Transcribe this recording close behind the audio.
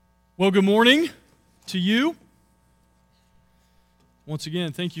Well, good morning to you. Once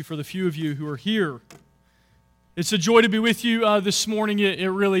again, thank you for the few of you who are here. It's a joy to be with you this morning. It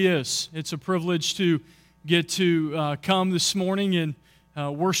really is. It's a privilege to get to come this morning and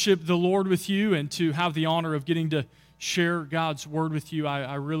worship the Lord with you and to have the honor of getting to share God's Word with you.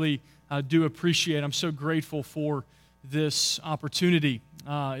 I really do appreciate it. I'm so grateful for this opportunity.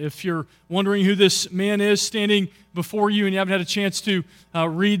 If you're wondering who this man is standing before you and you haven't had a chance to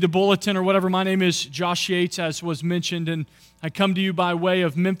read the bulletin or whatever, my name is Josh Yates, as was mentioned, and I come to you by way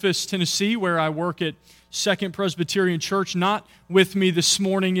of Memphis, Tennessee, where I work at Second Presbyterian Church. Not with me this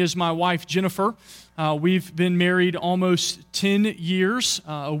morning is my wife, Jennifer. We've been married almost 10 years.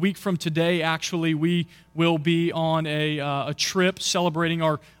 A week from today, actually, we will be on a trip celebrating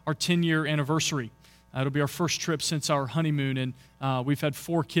our 10-year anniversary. It'll be our first trip since our honeymoon, and we've had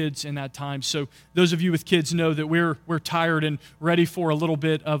 4 kids in that time. So those of you with kids know that we're tired and ready for a little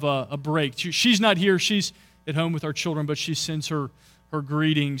bit of a break. She's not here. She's at home with our children, but she sends her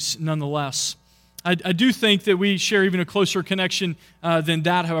greetings nonetheless. I do think that we share even a closer connection than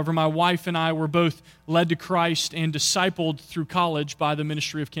that. However, my wife and I were both led to Christ and discipled through college by the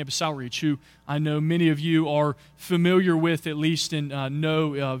ministry of Campus Outreach, who I know many of you are familiar with, at least, and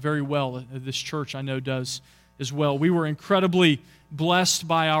know very well. This church, I know, does as well. We were incredibly blessed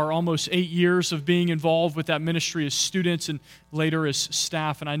by our almost 8 years of being involved with that ministry as students and later as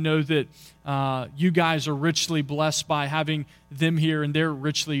staff, and I know that you guys are richly blessed by having them here, and they're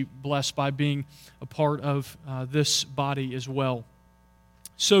richly blessed by being a part of this body as well.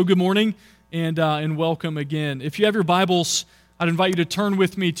 So good morning and welcome again. If you have your Bibles, I'd invite you to turn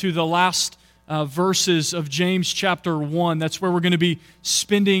with me to the last verses of James chapter 1. That's where we're going to be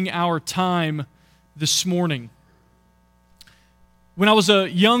spending our time this morning. When I was a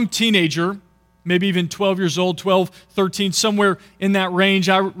young teenager, maybe even 12 years old, 12, 13, somewhere in that range,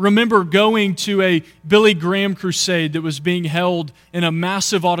 I remember going to a Billy Graham crusade that was being held in a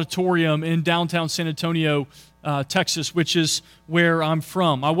massive auditorium in downtown San Antonio, Texas, which is where I'm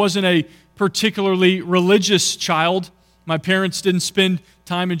from. I wasn't a particularly religious child. My parents didn't spend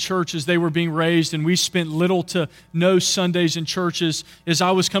time in church as they were being raised, and we spent little to no Sundays in churches as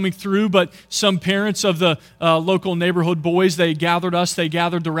I was coming through, but some parents of the local neighborhood boys, they gathered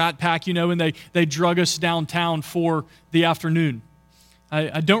the Rat Pack, and they drug us downtown for the afternoon.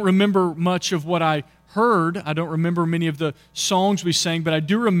 I don't remember much of what I heard. I don't remember many of the songs we sang, but I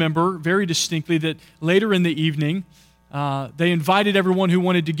do remember very distinctly that later in the evening, they invited everyone who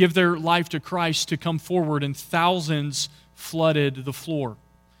wanted to give their life to Christ to come forward, and thousands flooded the floor.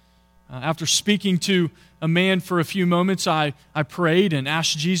 After speaking to a man for a few moments, I prayed and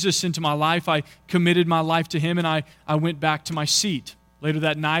asked Jesus into my life. I committed my life to Him, and I went back to my seat. Later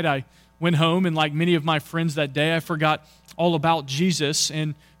that night, I went home, and like many of my friends that day, I forgot all about Jesus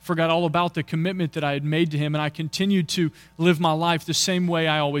and forgot all about the commitment that I had made to Him, and I continued to live my life the same way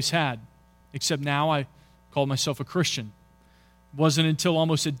I always had, except now I called myself a Christian. It wasn't until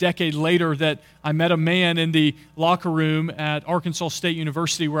almost a decade later that I met a man in the locker room at Arkansas State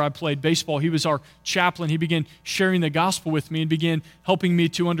University where I played baseball. He was our chaplain. He began sharing the gospel with me and began helping me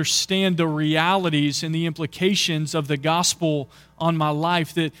to understand the realities and the implications of the gospel on my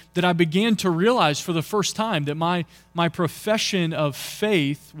life, that I began to realize for the first time that my profession of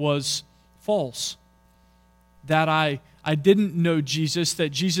faith was false, that I didn't know Jesus,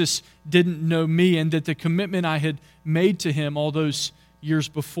 that Jesus didn't know me, and that the commitment I had made to Him all those years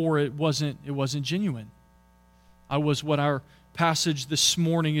before, it wasn't genuine. I was what our passage this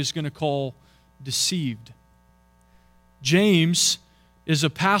morning is going to call deceived. James is a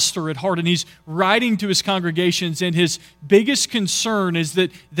pastor at heart, and he's writing to his congregations, and his biggest concern is that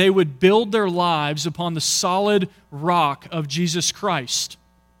they would build their lives upon the solid rock of Jesus Christ.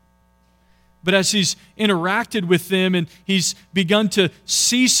 But as he's interacted with them and he's begun to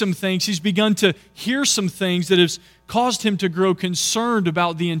see some things, he's begun to hear some things that has caused him to grow concerned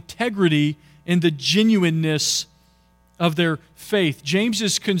about the integrity and the genuineness of their faith. James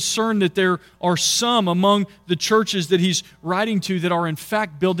is concerned that there are some among the churches that he's writing to that are in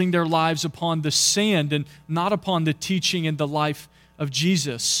fact building their lives upon the sand and not upon the teaching and the life of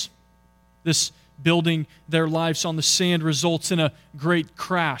Jesus. This building their lives on the sand results in a great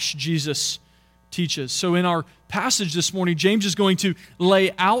crash, Jesus teaches. So in our passage this morning, James is going to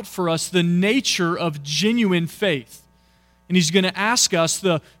lay out for us the nature of genuine faith. And he's going to ask us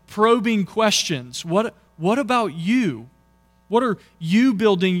the probing questions. What about you? What are you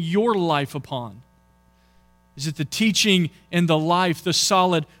building your life upon? Is it the teaching and the life, the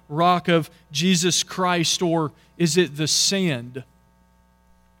solid rock of Jesus Christ, or is it the sand?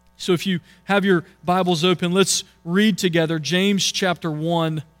 So if you have your Bibles open, let's read together James chapter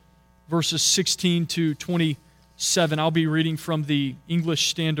 1, verses 16 to 27. I'll be reading from the English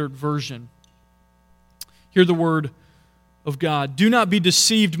Standard Version. Hear the word of God. Do not be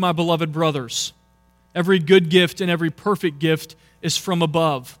deceived, my beloved brothers. Every good gift and every perfect gift is from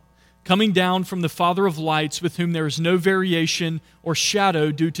above, coming down from the Father of lights, with whom there is no variation or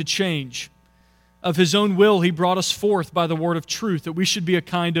shadow due to change. Of His own will He brought us forth by the word of truth, that we should be a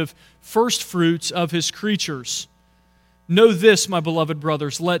kind of first fruits of His creatures. Know this, my beloved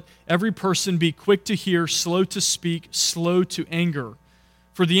brothers, let every person be quick to hear, slow to speak, slow to anger.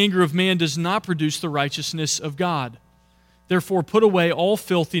 For the anger of man does not produce the righteousness of God. Therefore put away all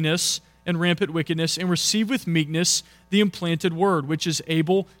filthiness and rampant wickedness, and receive with meekness the implanted word, which is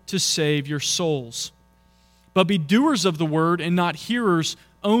able to save your souls. But be doers of the word, and not hearers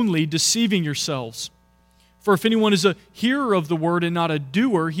only, deceiving yourselves. For if anyone is a hearer of the word and not a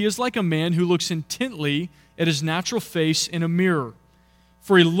doer, he is like a man who looks intently at his natural face in a mirror.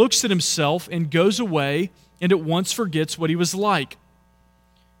 For he looks at himself and goes away, and at once forgets what he was like.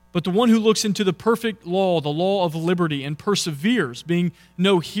 But the one who looks into the perfect law, the law of liberty, and perseveres, being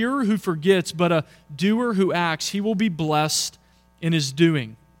no hearer who forgets, but a doer who acts, he will be blessed in his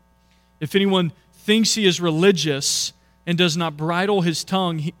doing. If anyone thinks he is religious and does not bridle his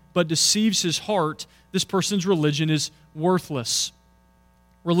tongue, but deceives his heart, this person's religion is worthless.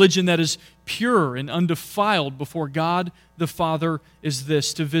 Religion that is pure and undefiled before God the Father is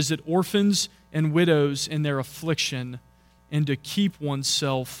this: to visit orphans and widows in their affliction, and to keep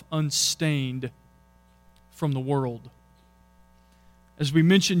oneself unstained from the world. As we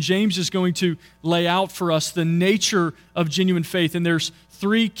mentioned, James is going to lay out for us the nature of genuine faith, and there's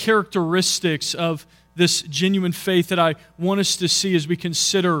three characteristics of this genuine faith that I want us to see as we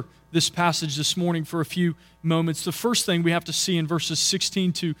consider this passage this morning for a few moments. The first thing we have to see in verses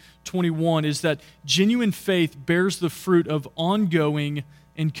 16 to 21 is that genuine faith bears the fruit of ongoing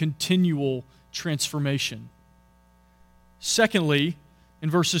and continual transformation. Secondly, in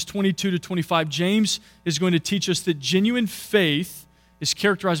verses 22 to 25, James is going to teach us that genuine faith is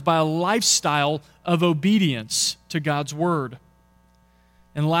characterized by a lifestyle of obedience to God's word.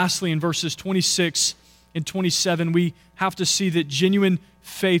 And lastly, in verses 26 and 27, we have to see that genuine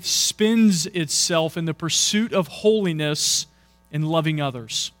faith spends itself in the pursuit of holiness and loving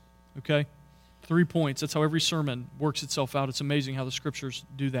others. Okay? 3 points. That's how every sermon works itself out. It's amazing how the Scriptures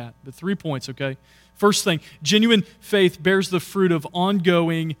do that. But 3 points, okay? First thing, genuine faith bears the fruit of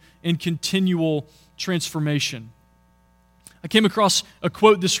ongoing and continual transformation. I came across a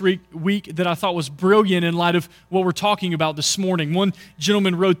quote this week that I thought was brilliant in light of what we're talking about this morning. One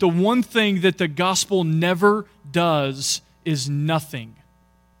gentleman wrote, "The one thing that the gospel never does is nothing."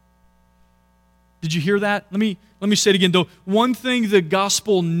 Did you hear that? Let me say it again. The one thing the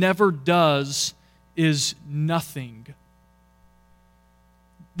gospel never does is nothing.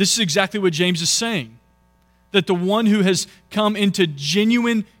 This is exactly what James is saying. That the one who has come into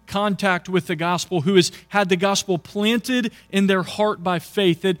genuine contact with the gospel, who has had the gospel planted in their heart by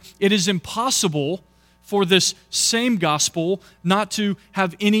faith, that it is impossible for this same gospel not to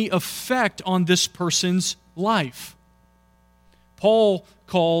have any effect on this person's life. Paul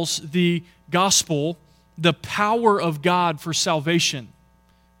calls the gospel the power of God for salvation,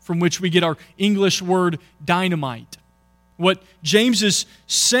 from which we get our English word dynamite. What James is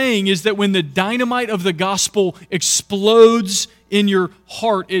saying is that when the dynamite of the gospel explodes in your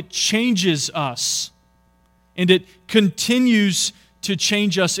heart, it changes us. And it continues to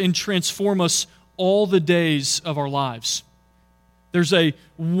change us and transform us all the days of our lives. There's a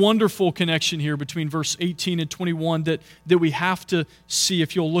wonderful connection here between verse 18 and 21 that we have to see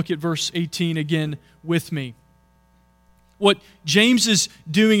if you'll look at verse 18 again with me. What James is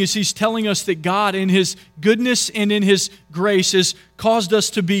doing is he's telling us that God, in His goodness and in His grace, has caused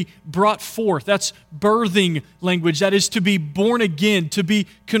us to be brought forth. That's birthing language. That is to be born again, to be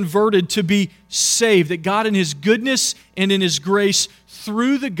converted, to be saved. That God, in His goodness and in His grace,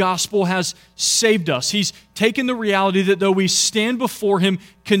 through the gospel, has saved us. He's taken the reality that though we stand before Him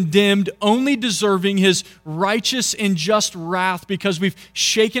condemned, only deserving His righteous and just wrath because we've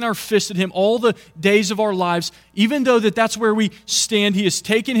shaken our fist at Him all the days of our lives, even though that's where we stand, He has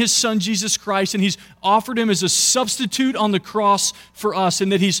taken His Son, Jesus Christ, and He's offered Him as a substitute on the cross for us,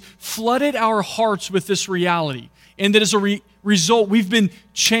 and that He's flooded our hearts with this reality. And that as a result, we've been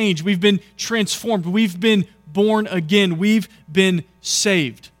changed, we've been transformed, we've been born again, we've been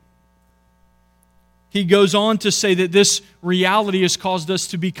saved. He goes on to say that this reality has caused us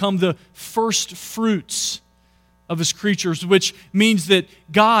to become the first fruits of His creatures, which means that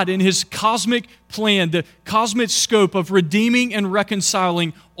God, in His cosmic plan, the cosmic scope of redeeming and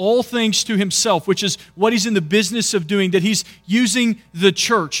reconciling all things to Himself, which is what He's in the business of doing, that He's using the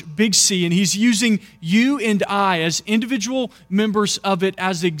church, big C, and He's using you and I as individual members of it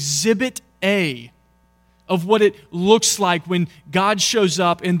as Exhibit A of what it looks like when God shows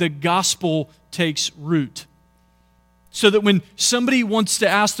up and the gospel takes root. So that when somebody wants to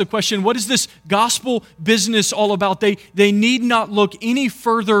ask the question, what is this gospel business all about? They need not look any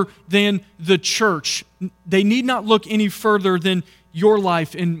further than the church. They need not look any further than your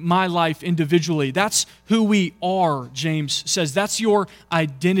life and my life individually. That's who we are, James says. That's your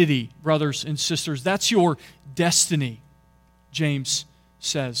identity, brothers and sisters. That's your destiny, James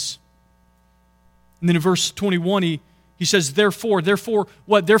says. And then in verse 21, he says, therefore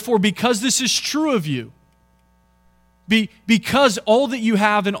what? Therefore, because this is true of you, because all that you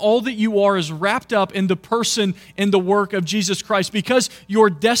have and all that you are is wrapped up in the person and the work of Jesus Christ, because your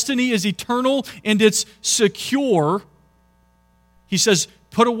destiny is eternal and it's secure, he says,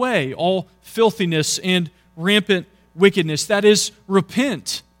 put away all filthiness and rampant wickedness. That is,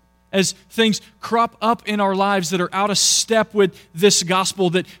 repent. As things crop up in our lives that are out of step with this gospel,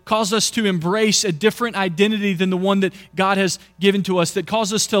 that cause us to embrace a different identity than the one that God has given to us, that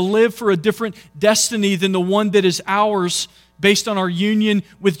cause us to live for a different destiny than the one that is ours based on our union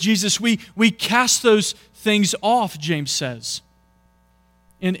with Jesus, we cast those things off, James says.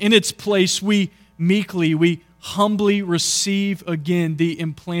 And in its place, we humbly receive again the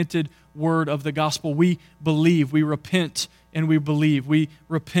implanted word of the gospel. We believe, we repent, and we believe. We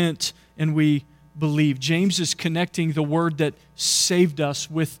repent and we believe. James is connecting the word that saved us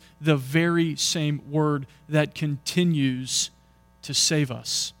with the very same word that continues to save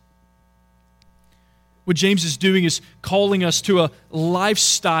us. What James is doing is calling us to a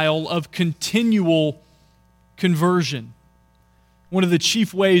lifestyle of continual conversion. One of the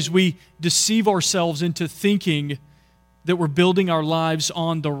chief ways we deceive ourselves into thinking that we're building our lives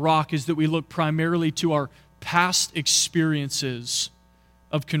on the rock is that we look primarily to our past experiences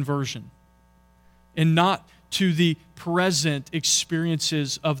of conversion and not to the present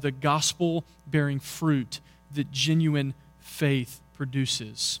experiences of the gospel bearing fruit that genuine faith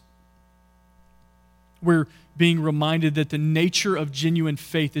produces. We're being reminded that the nature of genuine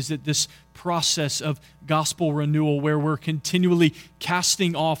faith is that this process of gospel renewal where we're continually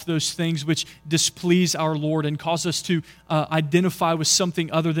casting off those things which displease our Lord and cause us to identify with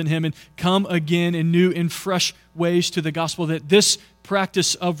something other than Him and come again in new and fresh ways to the gospel, that this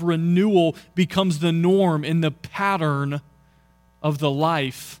practice of renewal becomes the norm in the pattern of the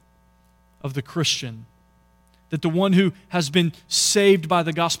life of the Christian. That the one who has been saved by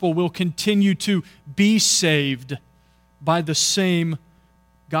the gospel will continue to be saved by the same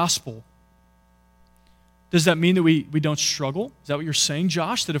gospel. Does that mean that we don't struggle? Is that what you're saying,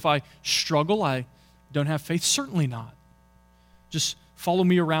 Josh? That if I struggle, I don't have faith? Certainly not. Just follow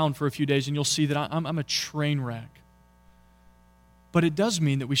me around for a few days and you'll see that I'm a train wreck. But it does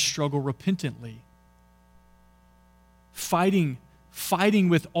mean that we struggle repentantly. Fighting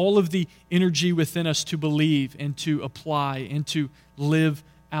with all of the energy within us to believe and to apply and to live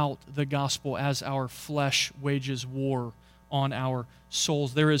out the gospel as our flesh wages war on our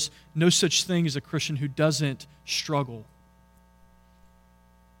souls. There is no such thing as a Christian who doesn't struggle.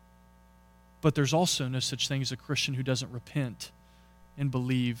 But there's also no such thing as a Christian who doesn't repent and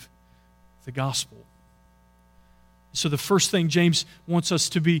believe the gospel. So the first thing James wants us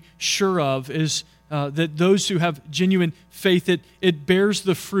to be sure of is that those who have genuine faith, it bears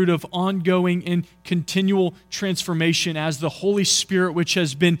the fruit of ongoing and continual transformation as the Holy Spirit, which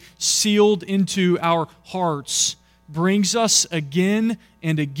has been sealed into our hearts, brings us again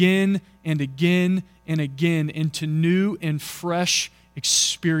and again and again and again into new and fresh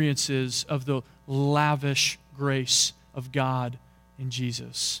experiences of the lavish grace of God in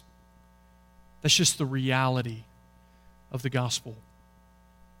Jesus. That's just the reality of the gospel.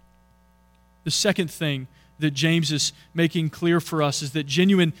 The second thing that James is making clear for us is that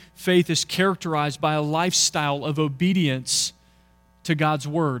genuine faith is characterized by a lifestyle of obedience to God's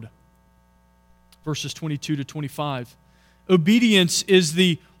word. Verses 22 to 25. Obedience is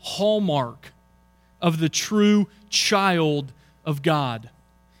the hallmark of the true child of God.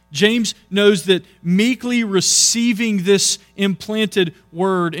 James knows that meekly receiving this implanted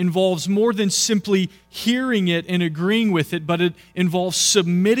word involves more than simply hearing it and agreeing with it, but it involves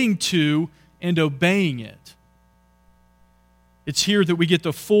submitting to and obeying it. It's here that we get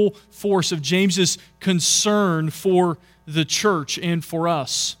the full force of James's concern for the church and for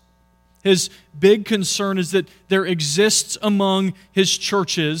us. His big concern is that there exists among his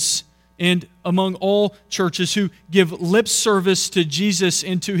churches and among all churches who give lip service to Jesus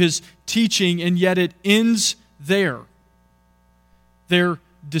and to his teaching, and yet it ends there. They're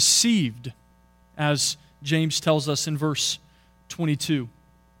deceived, as James tells us in verse 22.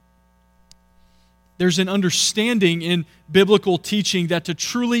 There's an understanding in biblical teaching that to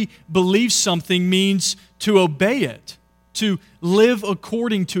truly believe something means to obey it, to live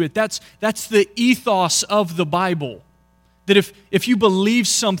according to it. That's the ethos of the Bible. That if you believe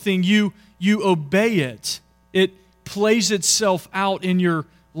something, you obey it. It plays itself out in your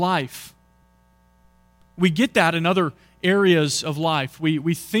life. We get that in other areas of life.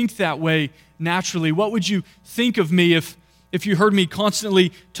 We think that way naturally. What would you think of me if you heard me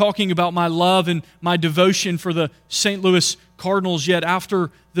constantly talking about my love and my devotion for the St. Louis Cardinals, yet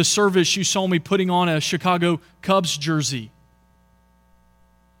after the service you saw me putting on a Chicago Cubs jersey?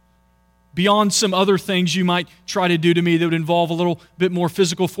 Beyond some other things you might try to do to me that would involve a little bit more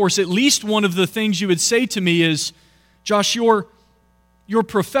physical force, at least one of the things you would say to me is, Josh, your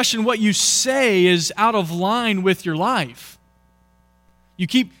profession, what you say, is out of line with your life. You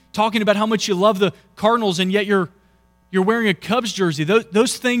keep talking about how much you love the Cardinals, and yet you're wearing a Cubs jersey.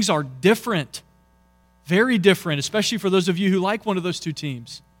 Those things are different, very different, especially for those of you who like one of those two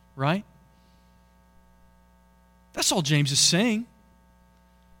teams, right? That's all James is saying.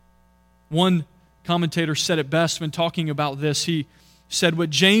 One commentator said it best when talking about this. He said, what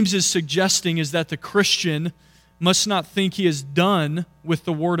James is suggesting is that the Christian must not think he is done with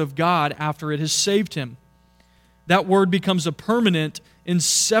the Word of God after it has saved him. That Word becomes a permanent,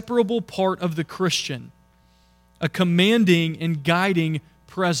 inseparable part of the Christian, a commanding and guiding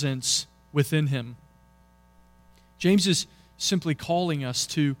presence within him. James is simply calling us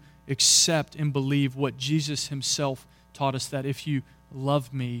to accept and believe what Jesus himself taught us, that if you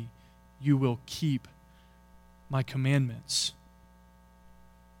love me, you will keep my commandments.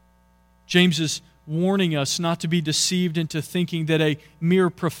 James is warning us not to be deceived into thinking that a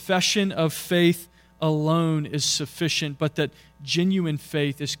mere profession of faith alone is sufficient, but that genuine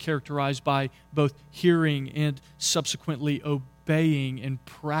faith is characterized by both hearing and subsequently obeying and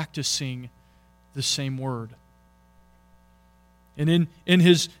practicing the same word. And in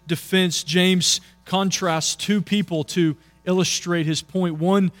his defense, James contrasts two people to illustrate his point.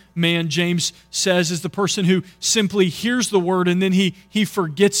 One man, James says, is the person who simply hears the word and then he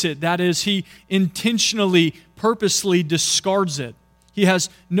forgets it. That is, he intentionally, purposely discards it. He has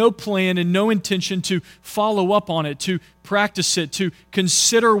no plan and no intention to follow up on it, to practice it, to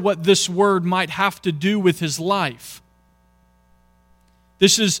consider what this word might have to do with his life.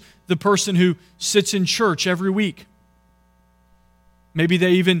 This is the person who sits in church every week. Maybe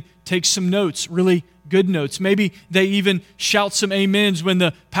they even take some notes, really good notes. Maybe they even shout some amens when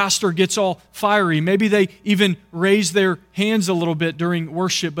the pastor gets all fiery. Maybe they even raise their hands a little bit during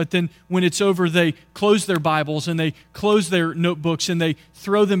worship, but then when it's over, they close their Bibles and they close their notebooks and they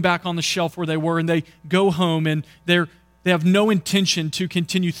throw them back on the shelf where they were, and they go home, and they have no intention to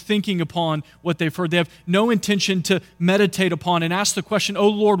continue thinking upon what they've heard. They have no intention to meditate upon and ask the question, oh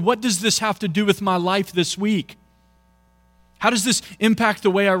Lord, what does this have to do with my life this week? How does this impact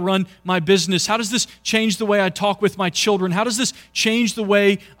the way I run my business? How does this change the way I talk with my children? How does this change the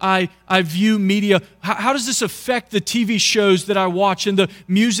way I view media? How does this affect the TV shows that I watch and the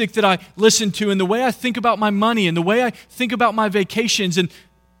music that I listen to and the way I think about my money and the way I think about my vacations? And,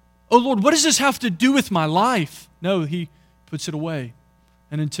 oh Lord, what does this have to do with my life? No, he puts it away.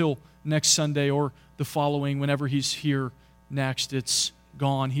 And until next Sunday or the following, whenever he's here next, it's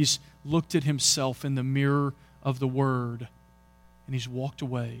gone. He's looked at himself in the mirror of the Word, and he's walked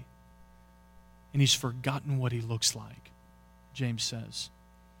away, and he's forgotten what he looks like, James says.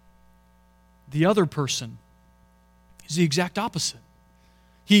 The other person is the exact opposite.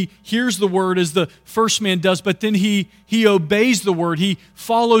 He hears the word as the first man does, but then he obeys the word. He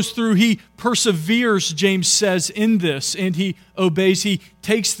follows through. He perseveres, James says, in this, and he obeys. He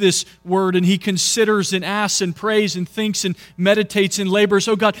takes this word and he considers and asks and prays and thinks and meditates and labors.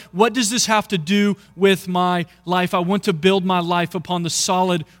 Oh God, what does this have to do with my life? I want to build my life upon the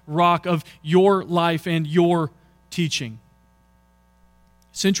solid rock of your life and your teaching.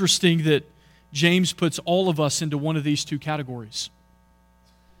 It's interesting that James puts all of us into one of these two categories.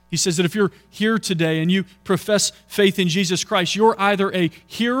 He says that if you're here today and you profess faith in Jesus Christ, you're either a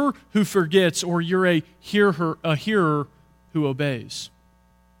hearer who forgets or you're a hearer who obeys.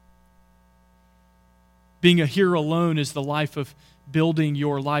 Being a hearer alone is the life of building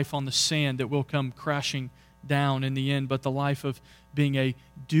your life on the sand that will come crashing down in the end. But the life of being a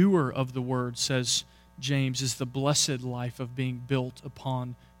doer of the word, says James, is the blessed life of being built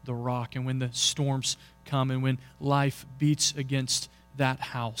upon the rock. And when the storms come and when life beats against that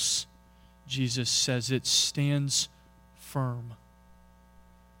house, Jesus says it stands firm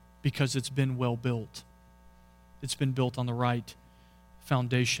because it's been well built. It's been built on the right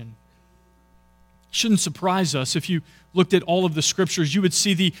foundation. Shouldn't surprise us. If you looked at all of the scriptures, you would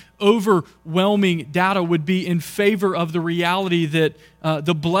see the overwhelming data would be in favor of the reality that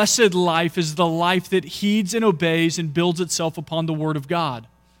the blessed life is the life that heeds and obeys and builds itself upon the Word of God.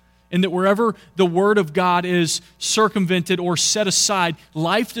 And that wherever the Word of God is circumvented or set aside,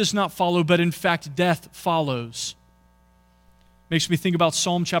 life does not follow, but in fact, death follows. Makes me think about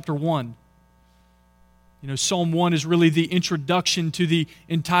Psalm chapter 1. You know, Psalm 1 is really the introduction to the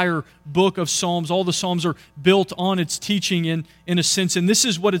entire book of Psalms. All the Psalms are built on its teaching in a sense. And this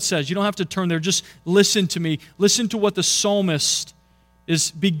is what it says. You don't have to turn there. Just listen to me. Listen to what the psalmist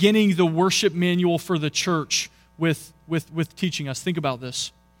is beginning the worship manual for the church with teaching us. Think about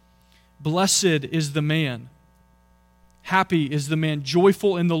this. Blessed is the man. Happy is the man,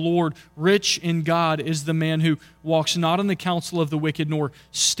 joyful in the Lord, rich in God is the man who walks not in the counsel of the wicked, nor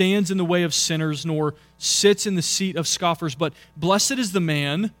stands in the way of sinners, nor sits in the seat of scoffers. But blessed is the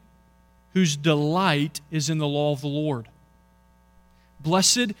man whose delight is in the law of the Lord.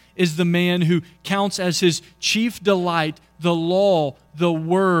 Blessed is the man who counts as his chief delight the law, the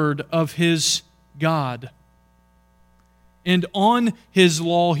word of his God. And on his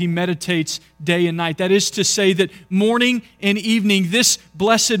law he meditates day and night. That is to say that morning and evening, this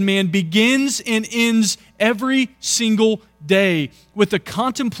blessed man begins and ends every single day with the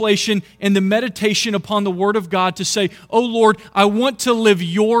contemplation and the meditation upon the Word of God to say, "Oh Lord, I want to live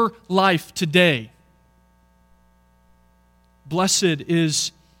your life today." Blessed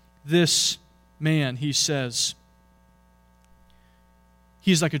is this man, he says.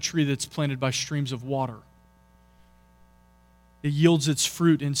 He is like a tree that's planted by streams of water. It yields its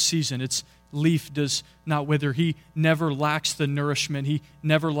fruit in season. Its leaf does not wither. He never lacks the nourishment. He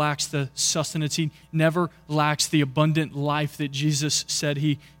never lacks the sustenance. He never lacks the abundant life that Jesus said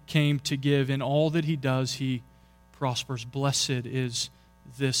he came to give. In all that he does, he prospers. Blessed is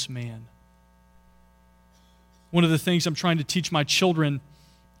this man. One of the things I'm trying to teach my children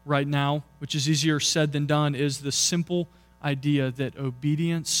right now, which is easier said than done, is the simple idea that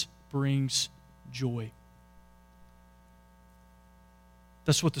obedience brings joy.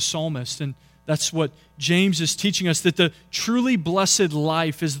 That's what the psalmist, and that's what James is teaching us, that the truly blessed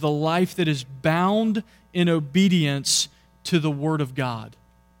life is the life that is bound in obedience to the Word of God.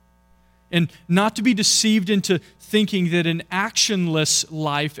 And not to be deceived into thinking that an actionless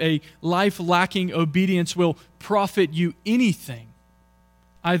life, a life lacking obedience, will profit you anything,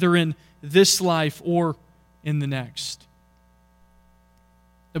 either in this life or in the next.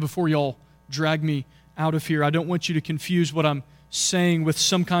 Now, before y'all drag me out of here, I don't want you to confuse what I'm saying with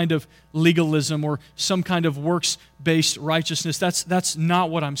some kind of legalism or some kind of works-based righteousness. That's not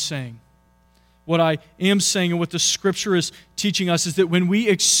what I'm saying. What I am saying and what the Scripture is teaching us is that when we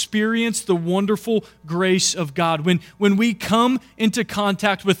experience the wonderful grace of God, when we come into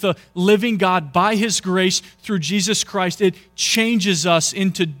contact with the living God by His grace through Jesus Christ, it changes us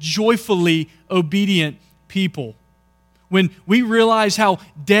into joyfully obedient people. When we realize how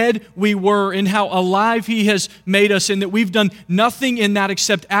dead we were and how alive He has made us, and that we've done nothing in that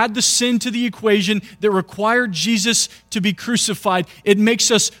except add the sin to the equation that required Jesus to be crucified, it makes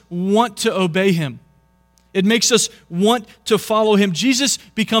us want to obey Him. It makes us want to follow Him. Jesus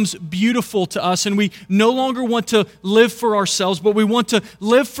becomes beautiful to us, and we no longer want to live for ourselves, but we want to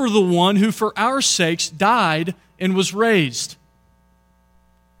live for the one who for our sakes died and was raised.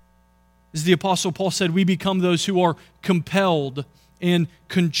 As the Apostle Paul said, we become those who are compelled and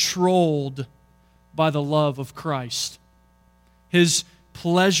controlled by the love of Christ. His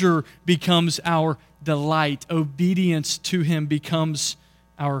pleasure becomes our delight. Obedience to Him becomes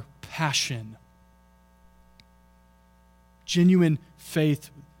our passion. Genuine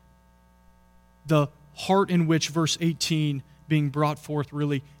faith, the heart in which verse 18 being brought forth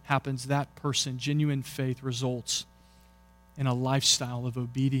really happens, that person, genuine faith, results in a lifestyle of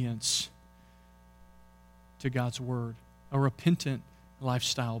obedience to God's Word. A repentant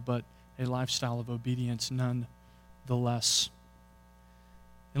lifestyle, but a lifestyle of obedience nonetheless.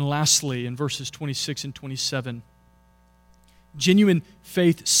 And lastly, in verses 26 and 27, genuine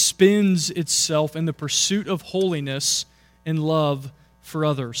faith spends itself in the pursuit of holiness and love for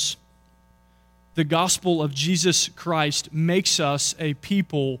others. The gospel of Jesus Christ makes us a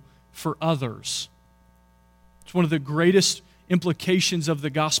people for others. It's one of the greatest implications of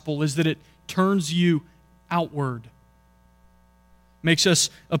the gospel is that it turns you outward. Makes us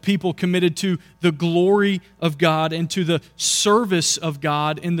a people committed to the glory of God and to the service of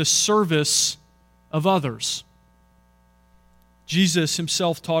God in the service of others. Jesus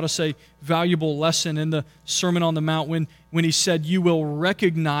himself taught us a valuable lesson in the Sermon on the Mount when he said, "You will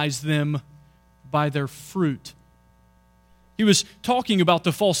recognize them by their fruit." He was talking about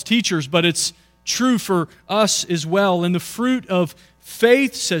the false teachers, but it's true for us as well. And the fruit of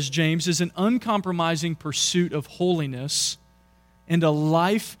faith, says James, is an uncompromising pursuit of holiness and a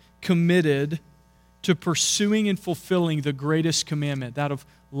life committed to pursuing and fulfilling the greatest commandment, that of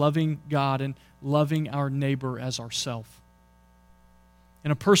loving God and loving our neighbor as ourselves.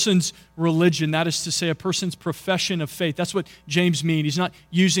 And a person's religion, that is to say, a person's profession of faith, that's what James means. He's not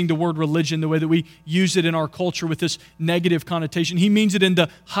using the word religion the way that we use it in our culture with this negative connotation. He means it in the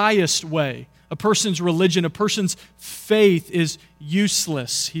highest way. A person's religion, a person's faith is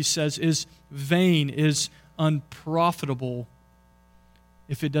useless, he says, is vain, is unprofitable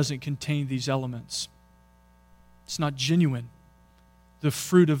if it doesn't contain these elements. It's not genuine. The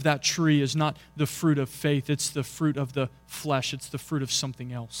fruit of that tree is not the fruit of faith. It's the fruit of the flesh. It's the fruit of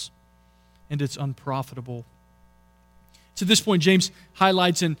something else. And it's unprofitable. To this point, James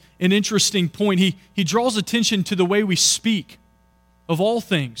highlights an interesting point. He draws attention to the way we speak of all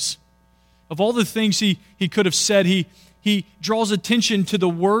things. Of all the things he could have said, he draws attention to the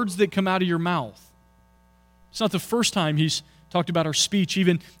words that come out of your mouth. It's not the first time he's talked about our speech,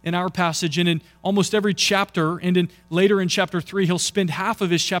 even in our passage, and in almost every chapter, and later in chapter 3, he'll spend half of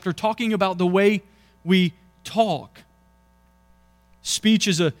his chapter talking about the way we talk. Speech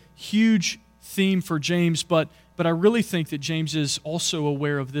is a huge theme for James, but I really think that James is also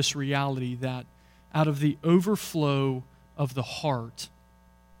aware of this reality that out of the overflow of the heart,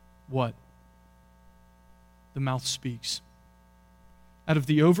 what? The mouth speaks. Out of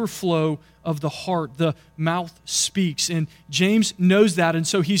the overflow of the heart, the mouth speaks. And James knows that. And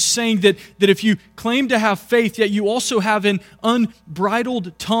so he's saying that if you claim to have faith, yet you also have an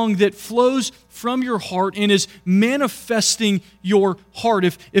unbridled tongue that flows from your heart and is manifesting your heart.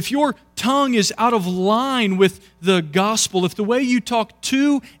 If your tongue is out of line with the gospel, if the way you talk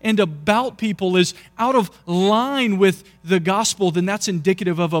to and about people is out of line with the gospel, then that's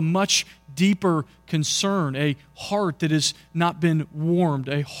indicative of a much deeper concern, a heart that has not been warmed,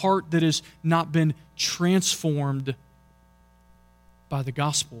 a heart that has not been transformed by the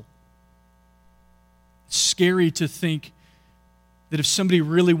gospel. It's scary to think that if somebody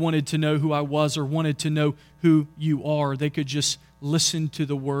really wanted to know who I was or wanted to know who you are, they could just listen to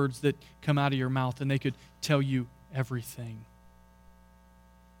the words that come out of your mouth and they could tell you everything.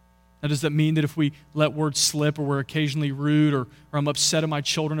 Now, does that mean that if we let words slip or we're occasionally rude or I'm upset at my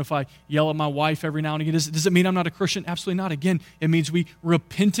children, if I yell at my wife every now and again, does it mean I'm not a Christian? Absolutely not. Again, it means we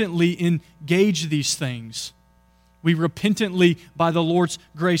repentantly engage these things. We repentantly, by the Lord's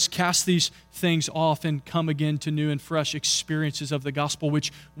grace, cast these things off and come again to new and fresh experiences of the gospel,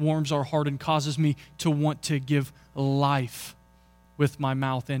 which warms our heart and causes me to want to give life with my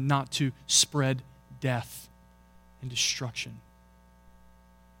mouth and not to spread death and destruction.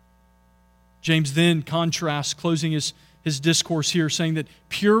 James then contrasts, closing his discourse here, saying that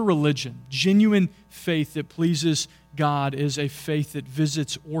pure religion, genuine faith that pleases God, is a faith that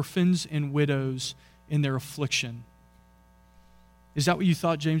visits orphans and widows in their affliction. Is that what you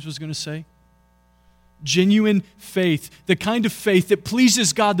thought James was going to say? Genuine faith, the kind of faith that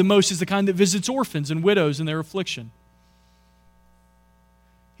pleases God the most, is the kind that visits orphans and widows in their affliction.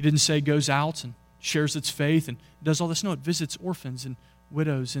 He didn't say goes out and shares its faith and does all this. No, it visits orphans and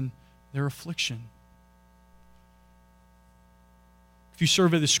widows in their affliction. If you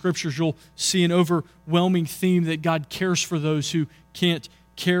survey the Scriptures, you'll see an overwhelming theme that God cares for those who can't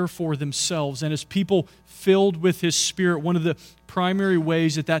care for themselves. And as people filled with His Spirit, one of the primary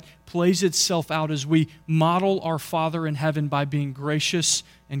ways that plays itself out is we model our Father in heaven by being gracious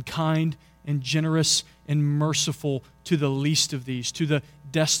and kind and generous and merciful to the least of these, to the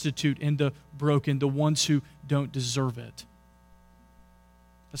destitute and the broken, the ones who don't deserve it.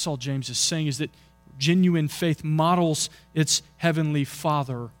 That's all James is saying, is that genuine faith models its heavenly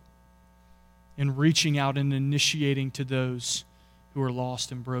Father in reaching out and initiating to those who are lost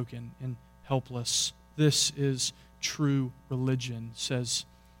and broken and helpless. This is true religion, says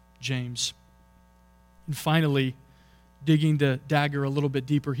James. And finally, digging the dagger a little bit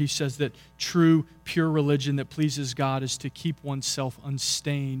deeper, he says that true, pure religion that pleases God is to keep oneself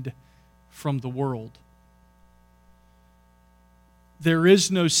unstained from the world. There is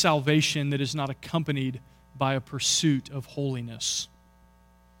no salvation that is not accompanied by a pursuit of holiness.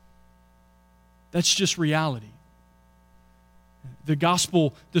 That's just reality. The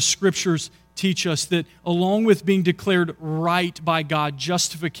gospel, the Scriptures teach us that along with being declared right by God,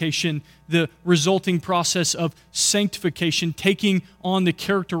 justification, the resulting process of sanctification, taking on the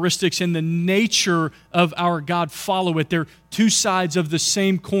characteristics and the nature of our God, follow it. They're two sides of the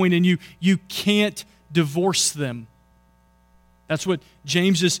same coin, and you can't divorce them. That's what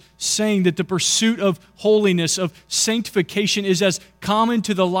James is saying, that the pursuit of holiness, of sanctification, is as common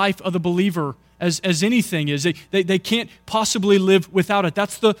to the life of the believer as anything is. They can't possibly live without it.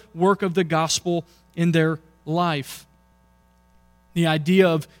 That's the work of the gospel in their life. The idea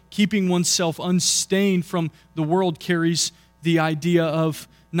of keeping oneself unstained from the world carries the idea of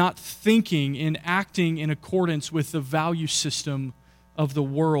not thinking and acting in accordance with the value system of the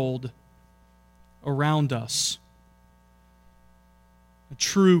world around us. A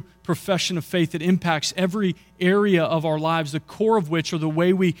true profession of faith that impacts every area of our lives, the core of which are the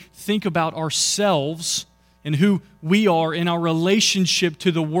way we think about ourselves and who we are in our relationship to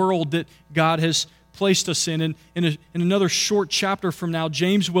the world that God has placed us in. And in another short chapter from now,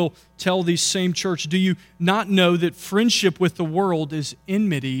 James will tell these same church, do you not know that friendship with the world is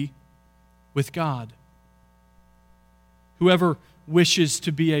enmity with God? Whoever wishes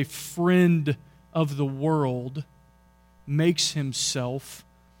to be a friend of the world makes himself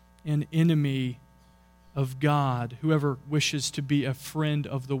an enemy of God. Whoever wishes to be a friend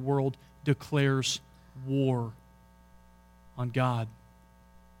of the world declares war on God.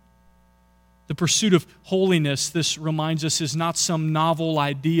 The pursuit of holiness, this reminds us, is not some novel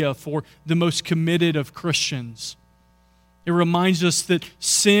idea for the most committed of Christians. It reminds us that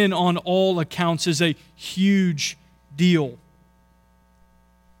sin on all accounts is a huge deal.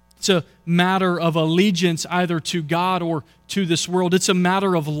 It's a matter of allegiance either to God or to this world. It's a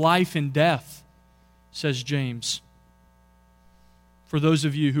matter of life and death, says James. For those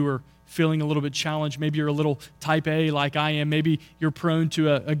of you who are feeling a little bit challenged, maybe you're a little type A like I am, maybe you're prone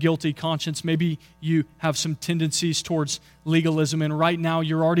to a guilty conscience, maybe you have some tendencies towards legalism, and right now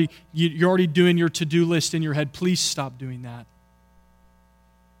you're already doing your to-do list in your head. Please stop doing that.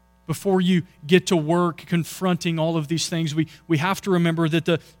 Before you get to work confronting all of these things, we have to remember that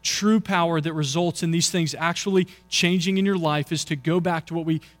the true power that results in these things actually changing in your life is to go back to what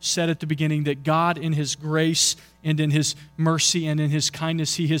we said at the beginning, that God in His grace and in His mercy and in His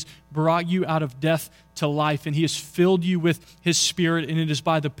kindness, He has brought you out of death to life, and He has filled you with His Spirit, and it is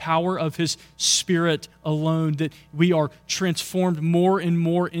by the power of His Spirit alone that we are transformed more and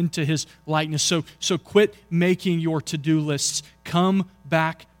more into His likeness. So quit making your to-do lists. Come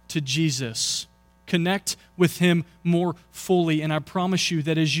back to Jesus. Connect with Him more fully, and I promise you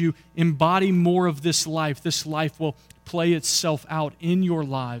that as you embody more of this life will play itself out in your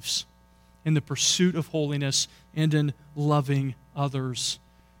lives in the pursuit of holiness and in loving others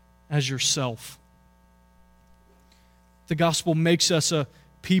as yourself. The gospel makes us a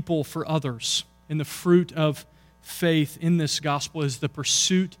people for others, and the fruit of faith in this gospel is the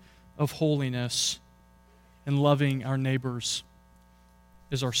pursuit of holiness and loving our neighbors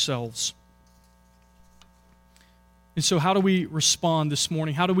as ourselves. And so how do we respond this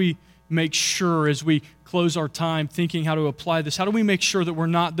morning? How do we make sure, as we close our time thinking how to apply this, how do we make sure that we're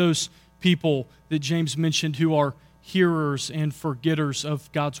not those people that James mentioned who are hearers and forgetters of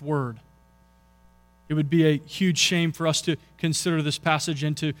God's word? It would be a huge shame for us to consider this passage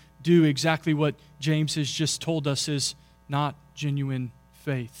and to do exactly what James has just told us is not genuine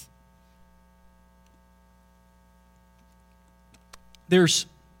faith. There's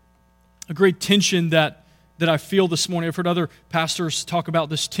a great tension that I feel this morning. I've heard other pastors talk about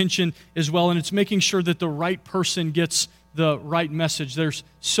this tension as well, and it's making sure that the right person gets the right message. There's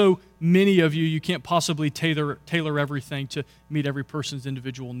so many of you, you can't possibly tailor everything to meet every person's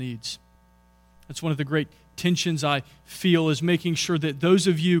individual needs. That's one of the great tensions I feel, is making sure that those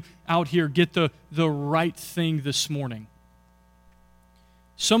of you out here get the right thing this morning.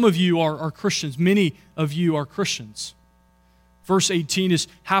 Some of you are Christians. Many of you are Christians. Verse 18 has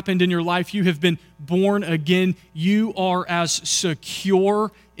happened in your life. You have been born again. You are as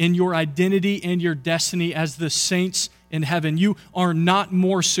secure in your identity and your destiny as the saints in heaven. You are not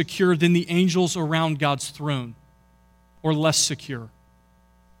more secure than the angels around God's throne, or less secure.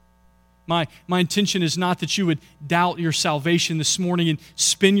 My intention is not that you would doubt your salvation this morning and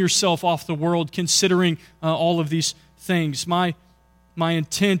spin yourself off the world considering all of these things. My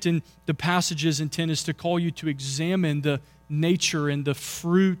intent in the passage's intent is to call you to examine the nature and the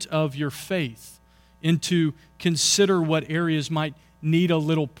fruit of your faith, and to consider what areas might need a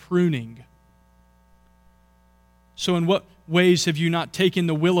little pruning. So in what ways have you not taken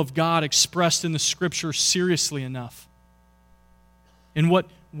the will of God expressed in the Scripture seriously enough? In what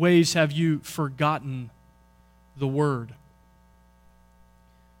ways have you forgotten the Word?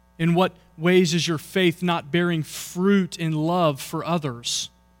 In what ways is your faith not bearing fruit in love for others?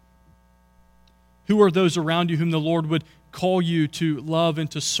 Who are those around you whom the Lord would call you to love and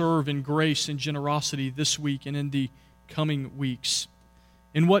to serve in grace and generosity this week and in the coming weeks?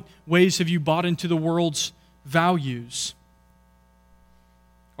 In what ways have you bought into the world's values?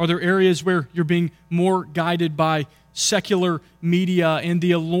 Are there areas where you're being more guided by secular media and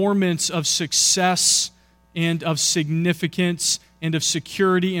the allurements of success and of significance and of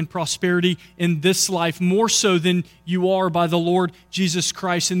security and prosperity in this life, more so than you are by the Lord Jesus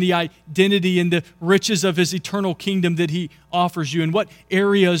Christ and the identity and the riches of His eternal kingdom that He offers you? In what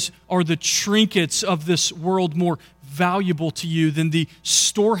areas are the trinkets of this world more valuable to you than the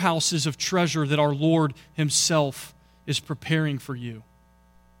storehouses of treasure that our Lord Himself is preparing for you?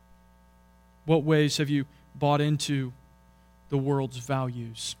 What ways have you bought into the world's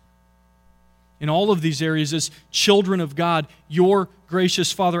values? In all of these areas, as children of God, your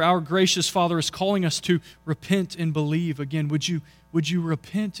gracious Father, our gracious Father, is calling us to repent and believe again. Would you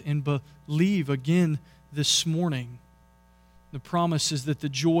repent and believe again this morning? The promise is that the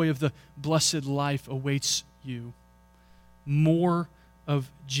joy of the blessed life awaits you. More of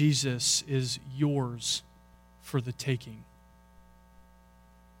Jesus is yours for the taking.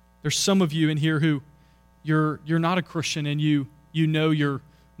 There's some of you in here who you're not a Christian, and you know you're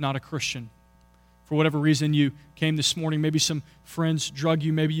not a Christian. For whatever reason, you came this morning, maybe some friends drug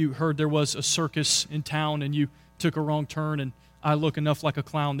you, maybe you heard there was a circus in town and you took a wrong turn and I look enough like a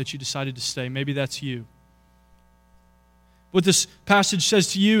clown that you decided to stay. Maybe that's you. What this passage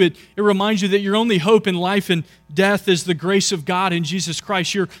says to you, it reminds you that your only hope in life and death is the grace of God in Jesus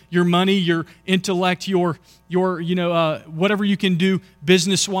Christ. Your money, your intellect, your whatever you can do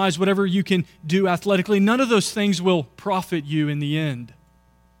business-wise, whatever you can do athletically, none of those things will profit you in the end.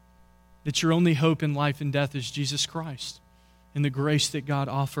 That your only hope in life and death is Jesus Christ and the grace that God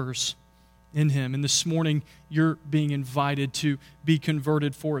offers in Him. And this morning, you're being invited to be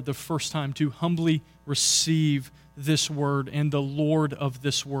converted for the first time, to humbly receive this word and the Lord of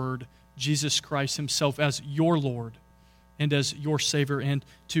this word, Jesus Christ Himself, as your Lord and as your Savior, and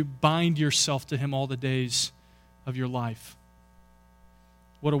to bind yourself to Him all the days of your life.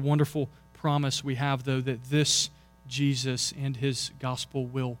 What a wonderful promise we have, though, that this Jesus and His gospel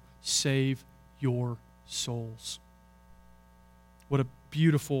will save your souls. What a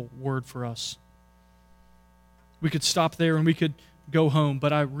beautiful word for us. We could stop there and we could go home,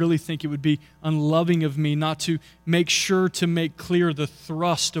 but I really think it would be unloving of me not to make sure to make clear the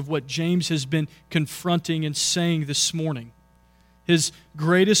thrust of what James has been confronting and saying this morning. His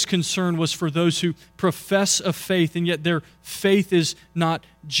greatest concern was for those who profess a faith, and yet their faith is not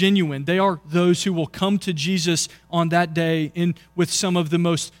genuine. They are those who will come to Jesus on that day with some of the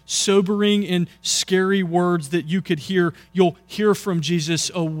most sobering and scary words that you could hear. You'll hear from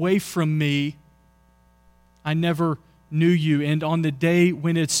Jesus, "Away from me, I never knew you." And on the day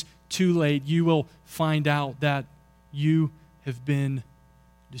when it's too late, you will find out that you have been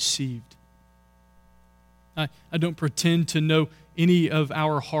deceived. I don't pretend to know any of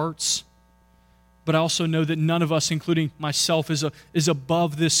our hearts, but I also know that none of us, including myself, is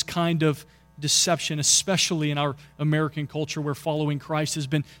above this kind of deception, especially in our American culture where following Christ has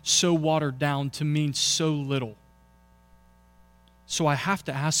been so watered down to mean so little. So I have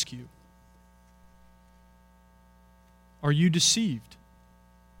to ask you, are you deceived?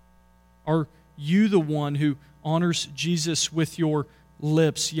 Are you the one who honors Jesus with your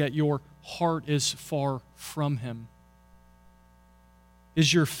lips, yet your heart is far from Him?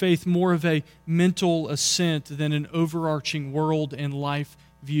 Is your faith more of a mental assent than an overarching world and life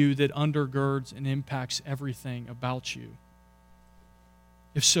view that undergirds and impacts everything about you?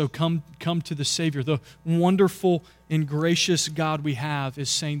 If so, come to the Savior. The wonderful and gracious God we have is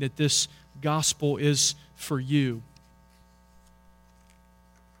saying that this gospel is for you.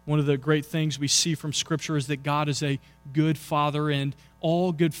 One of the great things we see from Scripture is that God is a good Father, and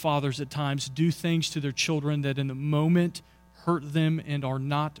all good fathers at times do things to their children that in the moment hurt them and are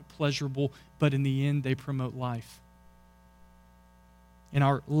not pleasurable, but in the end they promote life. And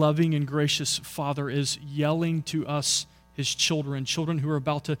our loving and gracious Father is yelling to us, His children who are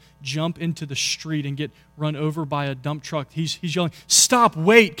about to jump into the street and get run over by a dump truck. He's yelling, "Stop,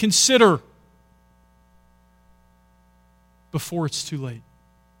 wait, consider," before it's too late.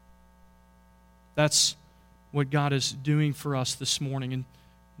 That's what God is doing for us this morning. And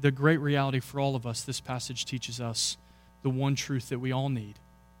the great reality for all of us, this passage teaches us the one truth that we all need,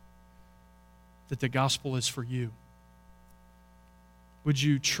 that the gospel is for you. Would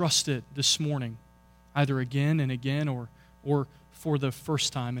you trust it this morning, either again and again or for the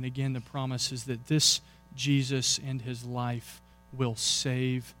first time? And again, the promise is that this Jesus and His life will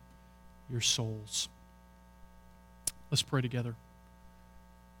save your souls. Let's pray together.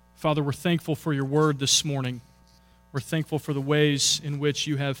 Father, we're thankful for your word this morning. We're thankful for the ways in which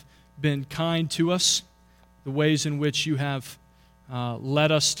you have been kind to us, the ways in which you have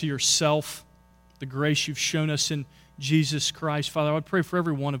led us to yourself, the grace you've shown us in Jesus Christ. Father, I would pray for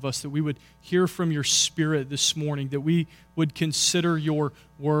every one of us that we would hear from your Spirit this morning, that we would consider your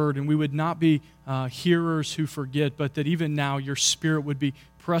word, and we would not be hearers who forget, but that even now your Spirit would be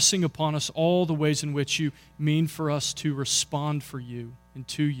pressing upon us all the ways in which you mean for us to respond for you and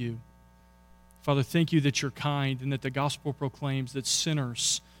to you. Father, thank you that you're kind and that the gospel proclaims that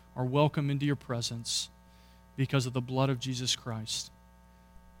sinners are welcome into your presence because of the blood of Jesus Christ.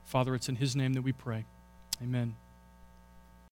 Father, it's in his name that we pray. Amen.